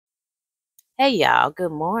Hey y'all,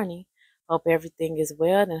 good morning. Hope everything is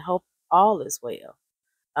well and hope all is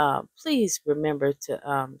well. Please remember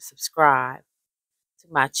to subscribe to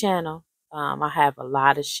my channel. I have a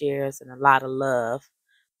lot of shares and a lot of love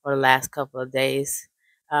for the last couple of days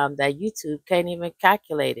that YouTube can't even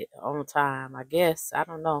calculate it on time, I guess. I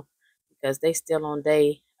don't know because they still on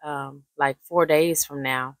day like 4 days from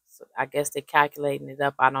now. So I guess they're calculating it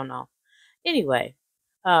up. I don't know. Anyway,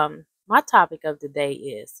 my topic of the day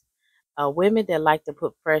is women that like to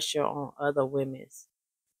put pressure on other women's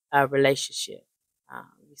relationship.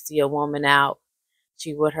 You see a woman out,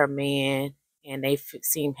 she with her man, and they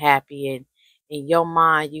seem happy, and in your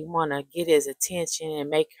mind, you want to get his attention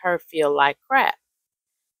and make her feel like crap.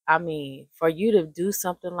 I mean, for you to do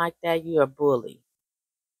something like that, you're a bully.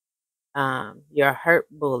 You're a hurt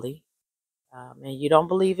bully, and you don't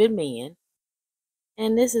believe in men.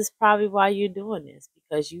 And this is probably why you're doing this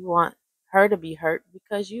because you want her to be hurt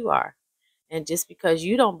because you are. And just because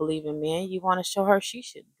you don't believe in men, you want to show her she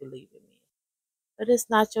shouldn't believe in men. But it's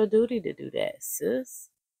not your duty to do that, sis.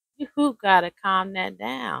 You gotta calm that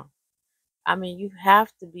down. I mean, you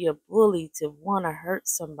have to be a bully to want to hurt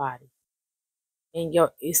somebody. And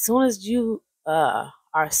as soon as you are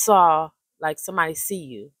saw like somebody see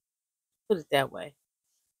you, put it that way.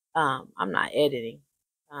 I'm not editing.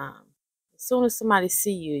 Um, as soon as somebody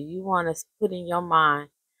see you, you want to put in your mind,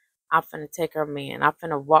 I'm finna take her man. I'm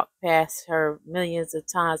finna walk past her millions of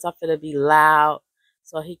times. I'm finna be loud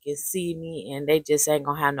so he can see me and they just ain't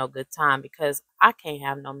gonna have no good time because I can't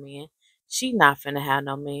have no man. She not finna have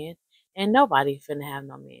no man. And nobody finna have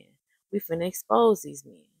no man. We finna expose these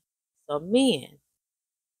men. So men,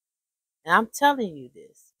 and I'm telling you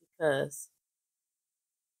this because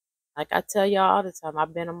like I tell y'all all the time,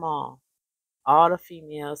 I've been them all the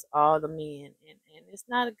females, all the men, and it's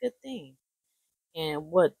not a good thing. And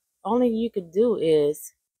what only you could do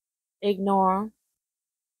is ignore them,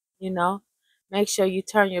 you know, make sure you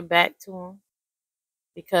turn your back to them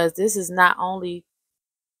because this is not only,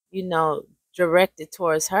 you know, directed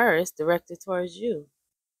towards her, it's directed towards you.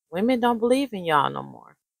 Women don't believe in y'all no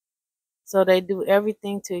more. So they do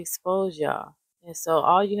everything to expose y'all. And so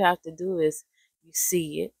all you have to do is you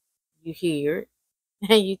see it, you hear it,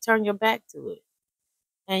 and you turn your back to it.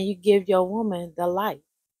 And you give your woman the light.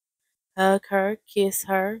 Hug her, kiss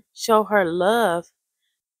her, show her love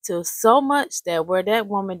to so much that where that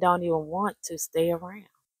woman don't even want to stay around.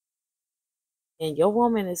 And your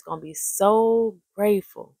woman is going to be so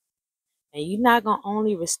grateful. And you're not going to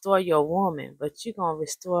only restore your woman, but you're going to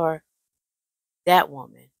restore that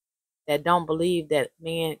woman that don't believe that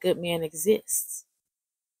good men exists,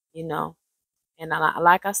 you know. And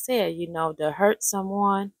like I said, you know, to hurt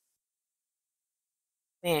someone,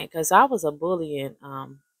 man, because I was a bully in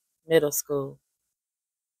middle school.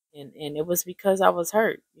 And it was because I was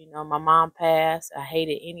hurt. You know, my mom passed. I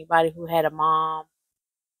hated anybody who had a mom,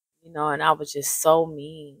 you know, and I was just so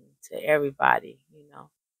mean to everybody, you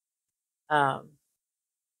know.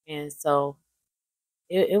 And so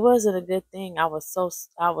it wasn't a good thing. I was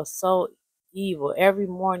so evil. Every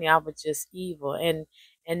morning I was just evil. And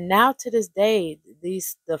now to this day,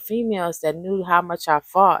 the females that knew how much I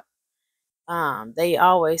fought, they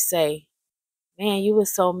always say, "Man, you were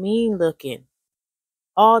so mean looking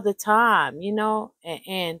all the time," you know?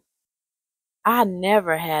 And I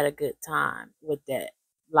never had a good time with that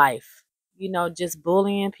life. You know, just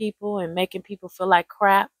bullying people and making people feel like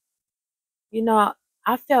crap. You know,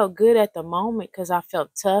 I felt good at the moment because I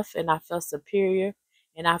felt tough and I felt superior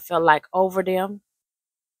and I felt like over them.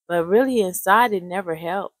 But really inside, it never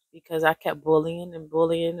helped because I kept bullying and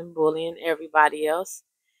bullying and bullying everybody else,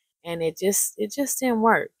 and it just didn't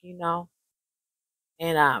work, you know.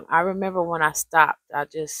 And I remember when I stopped, I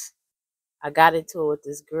got into it with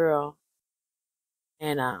this girl,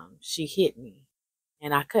 and she hit me,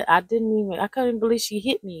 and I couldn't believe she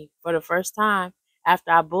hit me for the first time after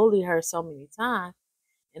I bullied her so many times.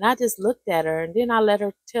 And I just looked at her and then I let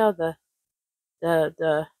her tell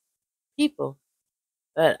the people.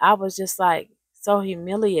 But I was just like so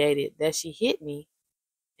humiliated that she hit me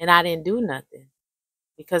and I didn't do nothing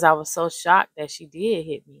because I was so shocked that she did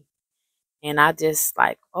hit me. And I just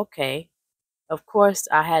like, okay. Of course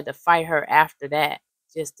I had to fight her after that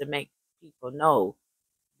just to make people know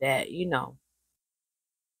that, you know,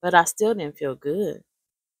 but I still didn't feel good.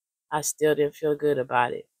 I still didn't feel good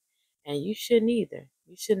about it. And you shouldn't either.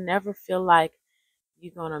 You should never feel like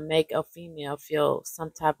you're going to make a female feel some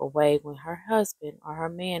type of way when her husband or her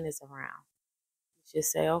man is around. You should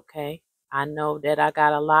say, okay, I know that I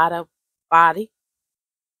got a lot of body.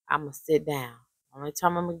 I'm going to sit down. Only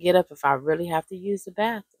time I'm going to get up if I really have to use the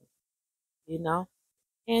bathroom, you know?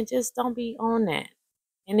 And just don't be on that.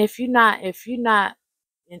 And if you're not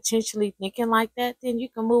intentionally thinking like that, then you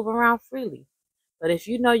can move around freely. But if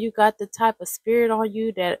you know you got the type of spirit on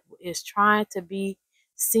you that is trying to be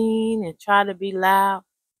seen and try to be loud,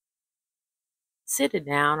 sit it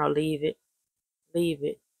down or leave it. Leave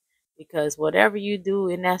it. Because whatever you do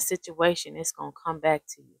in that situation, it's going to come back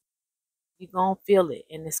to you. You're going to feel it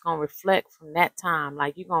and it's going to reflect from that time.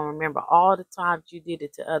 Like you're going to remember all the times you did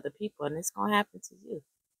it to other people and it's going to happen to you.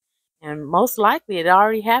 And most likely it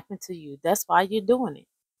already happened to you. That's why you're doing it.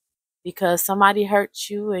 Because somebody hurt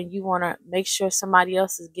you and you want to make sure somebody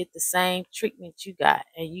else get the same treatment you got.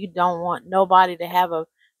 And you don't want nobody to have a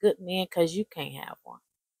good man because you can't have one.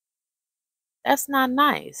 That's not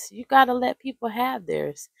nice. You got to let people have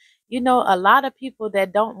theirs. You know, a lot of people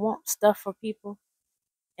that don't want stuff for people,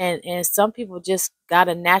 and some people just got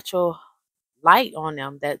a natural light on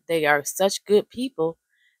them that they are such good people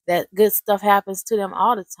that good stuff happens to them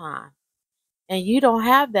all the time. And you don't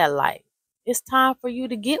have that light. It's time for you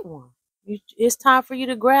to get one. It's time for you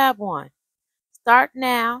to grab one. Start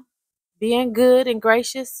now being good and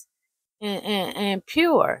gracious and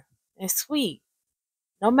pure and sweet.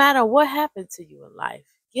 No matter what happened to you in life,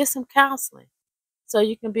 get some counseling so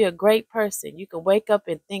you can be a great person. You can wake up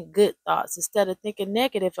and think good thoughts instead of thinking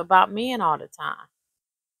negative about men all the time.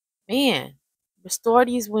 Men, restore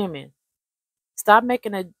these women. Stop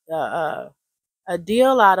making a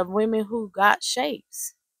deal out of women who got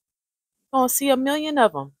shapes. You're going to see a million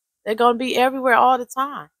of them. They're going to be everywhere all the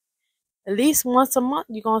time. At least once a month,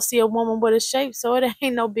 you're going to see a woman with a shape, so it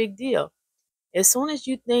ain't no big deal. As soon as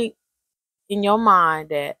you think in your mind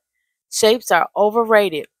that shapes are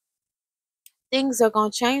overrated, things are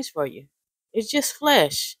going to change for you. It's just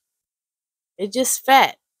flesh. It's just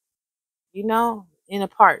fat, in the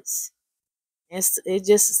parts. It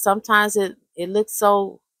just sometimes it looks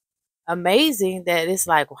so amazing that it's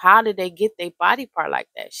like, how did they get their body part like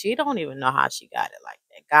that? She don't even know how she got it like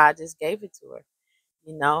that. God just gave it to her,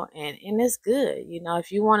 and it's good.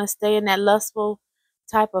 If you want to stay in that lustful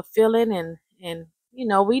type of feeling and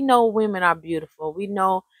we know women are beautiful. We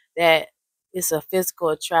know that it's a physical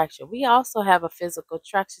attraction. We also have a physical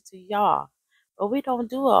attraction to y'all, but we don't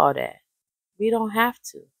do all that. We don't have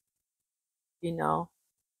to, you know.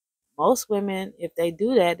 Most women, if they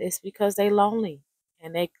do that, it's because they lonely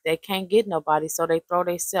and they can't get nobody, so they throw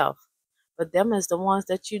themselves. But them is the ones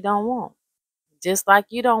that you don't want. Just like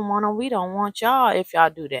you don't want them, we don't want y'all if y'all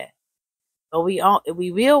do that. But we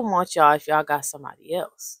will want y'all if y'all got somebody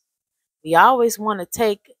else. We always want to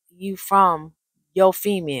take you from your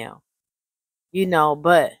female,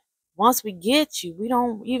 but once we get you, we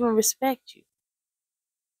don't even respect you.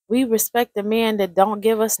 We respect the men that don't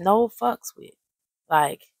give us no fucks with.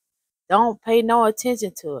 Like, don't pay no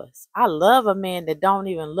attention to us. I love a man that don't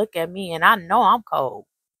even look at me and I know I'm cold.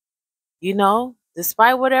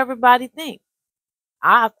 Despite what everybody think.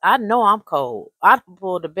 I know I'm cold. I can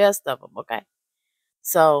pull the best of them, okay?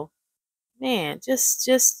 So, man,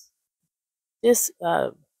 just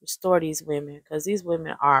restore these women because these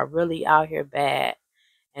women are really out here bad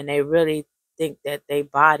and they really think that their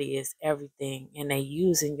body is everything and they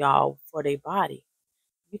using y'all for their body.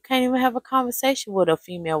 You can't even have a conversation with a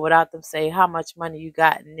female without them saying how much money you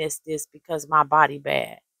got in this because my body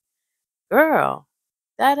bad. Girl,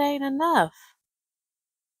 that ain't enough.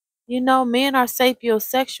 Men are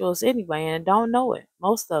sapiosexuals anyway and don't know it.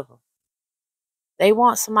 Most of them. They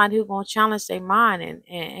want somebody who's going to challenge their mind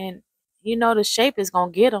and the shape is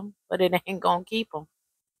going to get them, but it ain't going to keep them.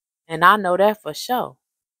 And I know that for sure.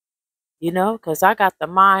 Because I got the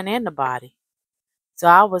mind and the body. So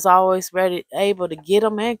I was always able to get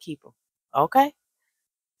them and keep them. Okay?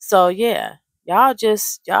 So yeah, y'all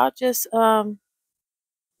just do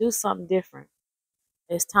something different.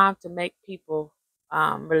 It's time to make people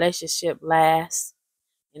relationship last,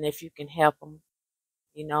 and if you can help them,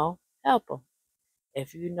 help them.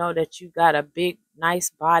 If you know that you got a big, nice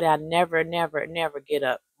body, I never, never, never get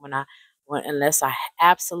up unless I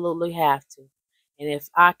absolutely have to. And if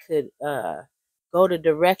I could go the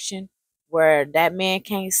direction where that man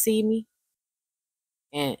can't see me,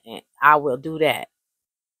 and I will do that.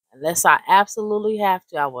 Unless I absolutely have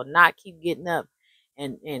to, I will not keep getting up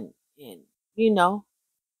and you know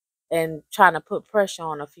and trying to put pressure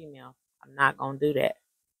on a female. I'm not gonna do that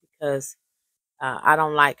because I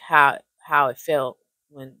don't like how it felt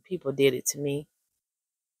when people did it to me,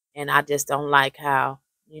 and I just don't like how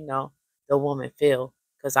the woman feel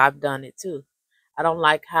because I've done it too. I don't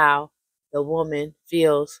like how the woman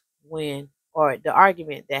feels when or the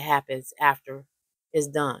argument that happens after it's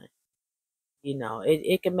done.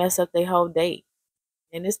 It can mess up their whole date.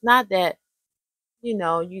 And it's not that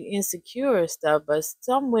you insecure and stuff. But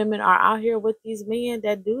some women are out here with these men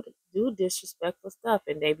that do disrespectful stuff,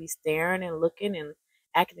 and they be staring and looking and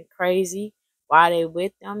acting crazy while they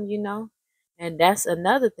with them. And that's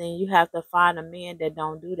another thing. You have to find a man that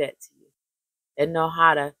don't do that to you, that know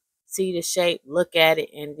how to see the shape, look at it,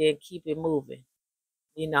 and then keep it moving.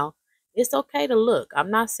 You know, it's okay to look.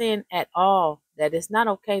 I'm not saying at all that it's not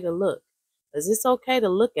okay to look, because it's okay to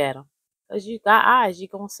look at them. Because you got eyes, you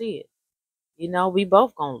going to see it. We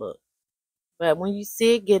both going to look. But when you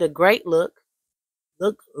see it, get a great look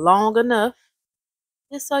long enough,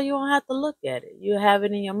 just so you don't have to look at it. You have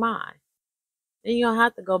it in your mind. Then you don't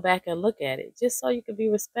have to go back and look at it, just so you can be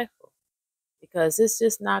respectful. Because it's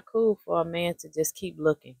just not cool for a man to just keep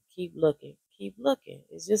looking, keep looking, keep looking.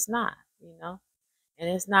 It's just not. And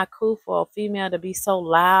it's not cool for a female to be so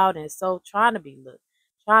loud and so trying to be looked,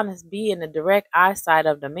 trying to be in the direct eyesight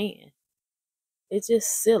of the man. It's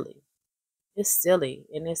just silly. It's silly.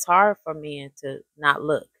 And it's hard for men to not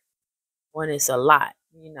look when it's a lot.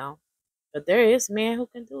 But there is men who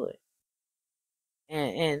can do it.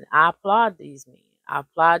 And I applaud these men. I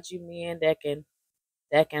applaud you men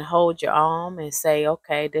that can hold your arm and say,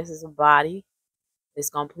 okay, this is a body. There's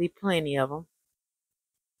gonna be plenty of them.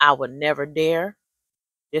 I would never dare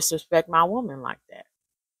disrespect my woman like that.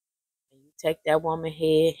 And you take that woman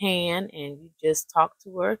hand and you just talk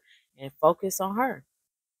to her and focus on her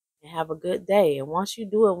and have a good day. And once you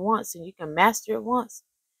do it once and you can master it once,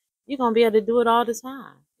 you're gonna be able to do it all the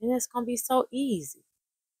time. And it's gonna be so easy.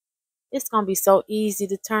 It's gonna be so easy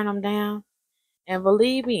to turn them down. And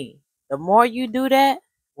believe me, the more you do that,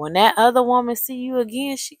 when that other woman see you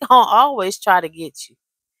again, she gonna always try to get you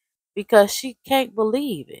because she can't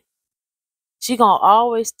believe it. She gonna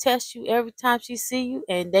always test you every time she see you,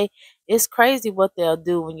 and it's crazy what they'll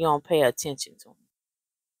do when you don't pay attention to them.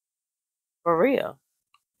 For real,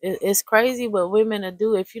 it's crazy what women will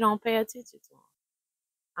do if you don't pay attention to them.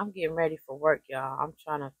 I'm getting ready for work, y'all. I'm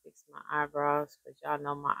trying to fix my eyebrows because y'all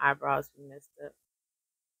know my eyebrows be messed up.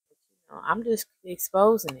 I'm just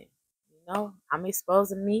exposing it. I'm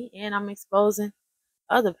exposing me and I'm exposing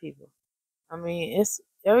other people. I mean, it's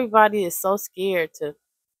everybody is so scared to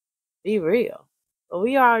be real. But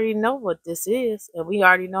we already know what this is and we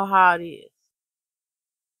already know how it is.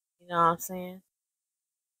 You know what I'm saying?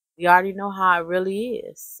 We already know how it really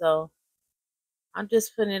is. So I'm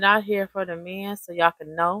just putting it out here for the men so y'all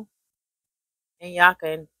can know and y'all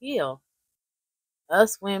can heal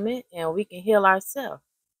us women and we can heal ourselves.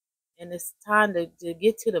 And it's time to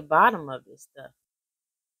get to the bottom of this stuff.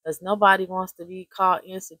 Because nobody wants to be called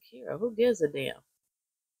insecure. Who gives a damn?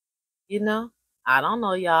 You know? I don't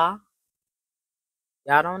know y'all.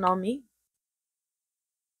 Y'all don't know me.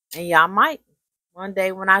 And y'all might one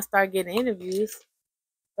day when I start getting interviews.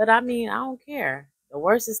 But I mean, I don't care. The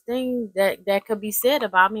worstest thing that could be said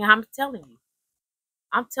about me, I'm telling you.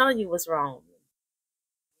 I'm telling you what's wrong with me.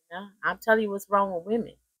 I'm telling you what's wrong with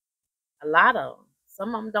women. A lot of them.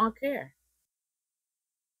 Some of them don't care.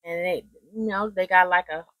 And they got like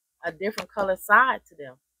a different color side to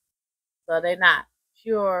them. So they're not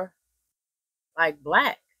pure like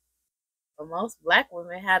black. But most black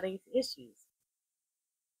women have these issues.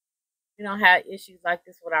 We don't have issues like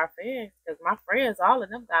this with our friends because my friends, all of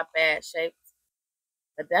them got bad shapes.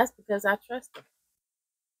 But that's because I trust them.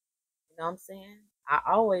 You know what I'm saying? I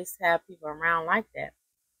always have people around like that.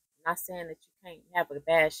 I'm not saying that you can't have a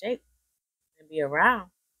bad shape and be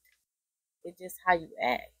around. It's just how you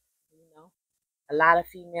act. You know, a lot of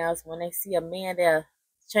females when they see a man, they'll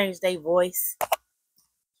change their voice,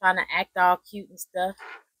 trying to act all cute and stuff.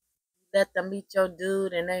 Let them meet your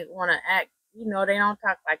dude, and they want to act. They don't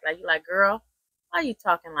talk like that. You like, girl, why you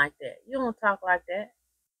talking like that? You don't talk like that.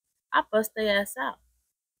 I bust their ass out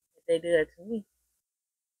if they do that to me.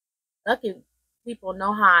 Lucky people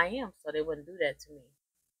know how I am, so they wouldn't do that to me.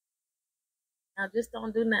 Now, just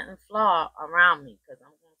don't do nothing flaw around me because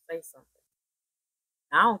I'm going to say something.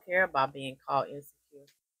 I don't care about being called insecure.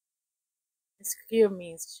 Insecure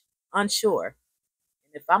means unsure.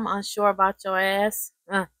 And if I'm unsure about your ass,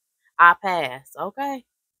 I pass, okay?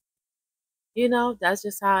 That's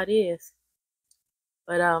just how it is.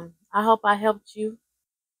 But I hope I helped you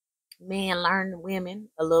men learn women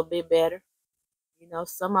a little bit better.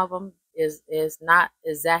 Some of them is not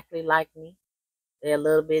exactly like me. They're a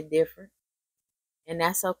little bit different, and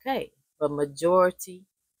that's okay. But majority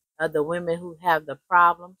of the women who have the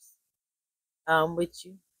problems with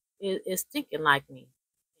you is thinking like me.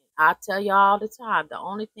 I tell you all the time, the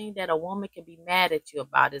only thing that a woman can be mad at you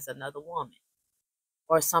about is another woman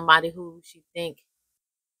or somebody who she think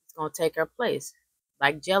is gonna take her place.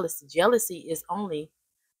 Like jealousy. Jealousy is only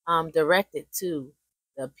directed to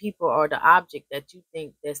the people or the object that you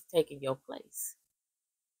think that's taking your place.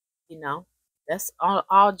 You know, that's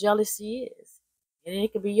all jealousy is. And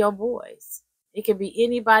it could be your boys. It could be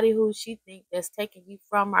anybody who she think that's taking you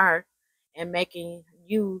from her and making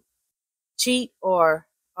you cheat or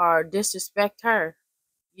disrespect her.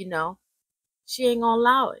 You know, she ain't gonna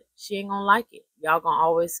allow it. She ain't gonna like it. Y'all gonna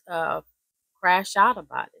always crash out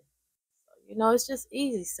about it. So, it's just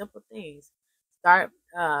easy, simple things. Start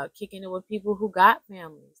kicking it with people who got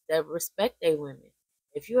families that respect their women.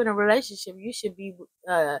 If you're in a relationship, you should be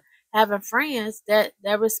having friends that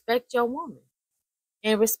respect your woman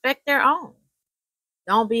and respect their own.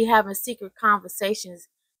 Don't be having secret conversations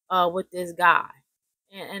with this guy.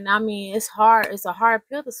 And I mean, it's hard. It's a hard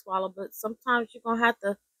pill to swallow, but sometimes you're gonna have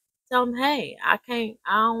to tell them, "Hey, I can't.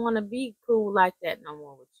 I don't want to be cool like that no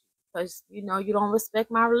more with you because you don't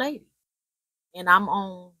respect my lady, and I'm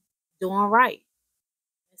on doing right."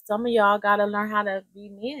 And some of y'all gotta learn how to be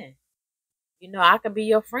men. I could be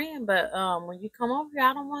your friend, but when you come over here,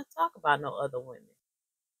 I don't want to talk about no other women.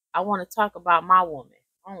 I want to talk about my woman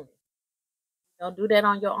only. Don't do that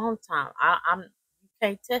on your own time. I'm You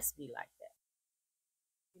can't test me like that.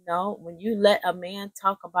 When you let a man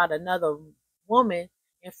talk about another woman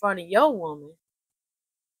in front of your woman,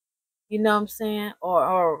 you know what I'm saying,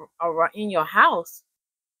 or in your house,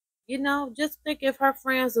 just think if her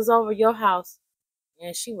friends was over your house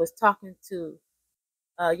and she was talking to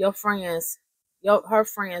your friends, her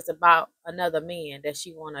friends about another man that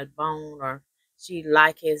she want to bone or she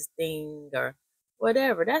like his thing or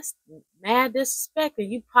whatever. That's mad disrespect.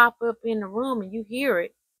 And you pop up in the room and you hear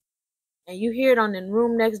it, and you hear it on the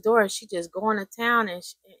room next door, and she just going to town, and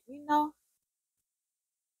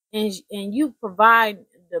and you provide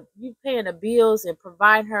you paying the bills and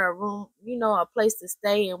provide her a room, a place to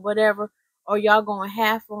stay and whatever, or y'all going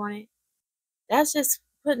half on it. That's just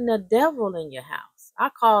putting the devil in your house. I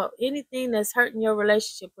call anything that's hurting your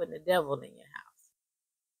relationship putting the devil in your house.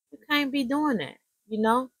 You can't be doing that, you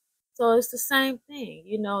know? So it's the same thing.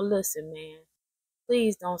 Listen, man,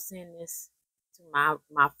 please don't send this to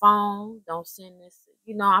my phone. Don't send this.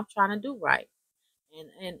 I'm trying to do right.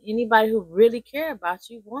 And anybody who really care about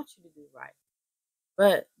you wants you to do right.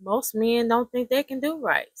 But most men don't think they can do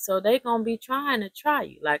right. So they gonna be trying to try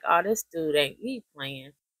you. Like, oh, this dude ain't he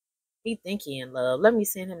playing. He think he in love. Let me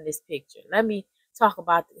send him this picture. Let me talk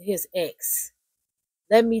about his ex.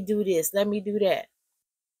 Let me do this. Let me do that.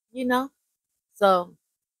 You know? So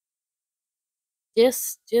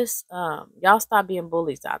y'all stop being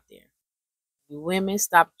bullies out there. You women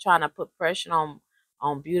stop trying to put pressure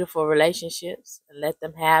on beautiful relationships and let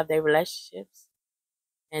them have their relationships.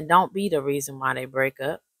 And don't be the reason why they break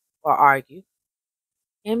up or argue.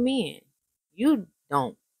 And men, you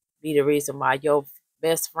don't be the reason why your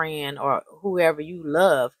best friend or whoever you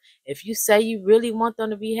love, if you say you really want them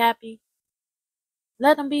to be happy,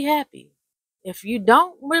 let them be happy. If you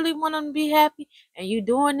don't really want them to be happy and you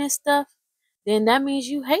doing this stuff, then that means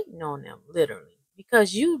you hating on them, literally,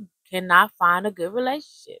 because you cannot find a good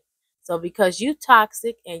relationship. So because you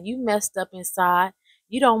toxic and you messed up inside,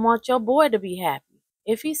 you don't want your boy to be happy.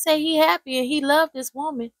 If he say he happy and he love this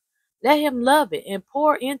woman, let him love it and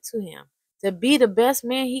pour into him to be the best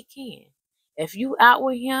man he can. If you out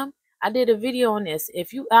with him, I did a video on this.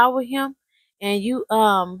 If you out with him and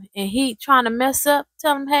he trying to mess up,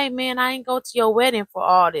 tell him, hey man, I ain't go to your wedding for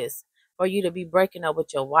all this, for you to be breaking up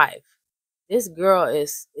with your wife. This girl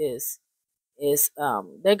is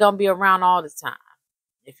they're gonna be around all the time.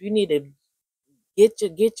 If you need to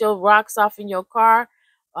get your rocks off in your car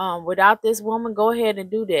without this woman, go ahead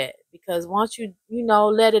and do that, because once you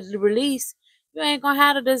let it release, you ain't gonna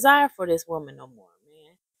have a desire for this woman no more,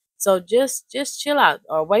 man. So just chill out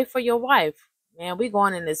or wait for your wife, man. We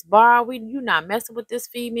going in this bar, you not messing with this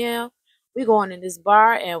female. We going in this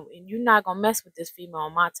bar, and you not gonna mess with this female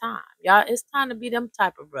on my time. Y'all, it's time to be them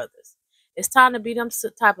type of brothers. It's time to be them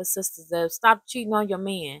type of sisters that stop cheating on your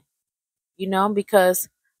man, because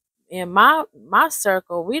in my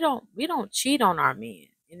circle, we don't cheat on our men.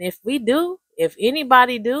 And if we do, if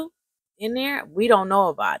anybody do in there, we don't know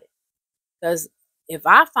about it. Because if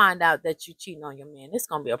I find out that you cheating on your man, it's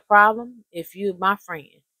gonna be a problem if you my friend.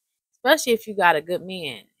 Especially if you got a good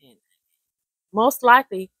man. And most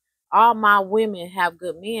likely all my women have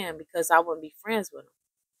good men, because I wouldn't be friends with them.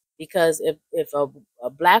 Because if a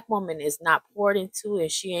black woman is not poured into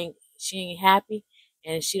and she ain't happy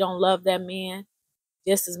and she don't love that man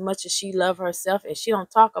just as much as she love herself, and she don't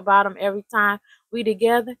talk about him every time we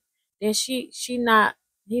together, then he not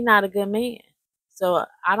a good man. So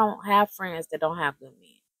I don't have friends that don't have good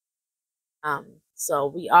men. So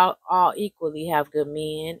we all equally have good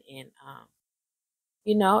men, and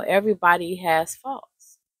everybody has faults.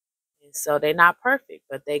 And so they're not perfect,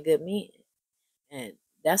 but they good men. And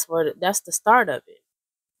that's the start of it.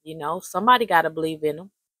 You know, somebody got to believe in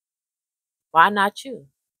them. Why not you?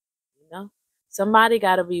 You know, somebody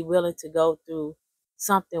got to be willing to go through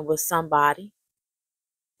something with somebody.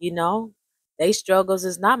 You know, they struggles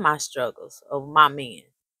is not my struggles of my men.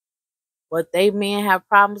 What they men have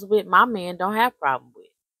problems with, my men don't have problem with,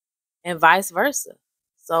 and vice versa.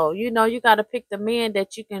 So you know, you got to pick the men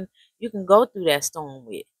that you can go through that storm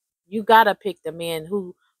with. You got to pick the men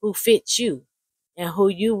who fit you, and who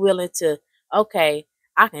you willing to. Okay,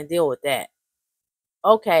 I can deal with that.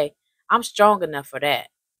 Okay, I'm strong enough for that.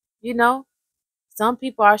 You know, some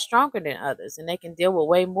people are stronger than others, and they can deal with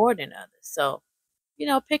way more than others. So you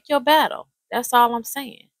know, pick your battle. That's all I'm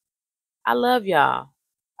saying. I love y'all.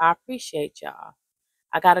 I appreciate y'all.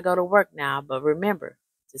 I got to go to work now, but remember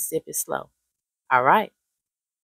to sip it slow. All right.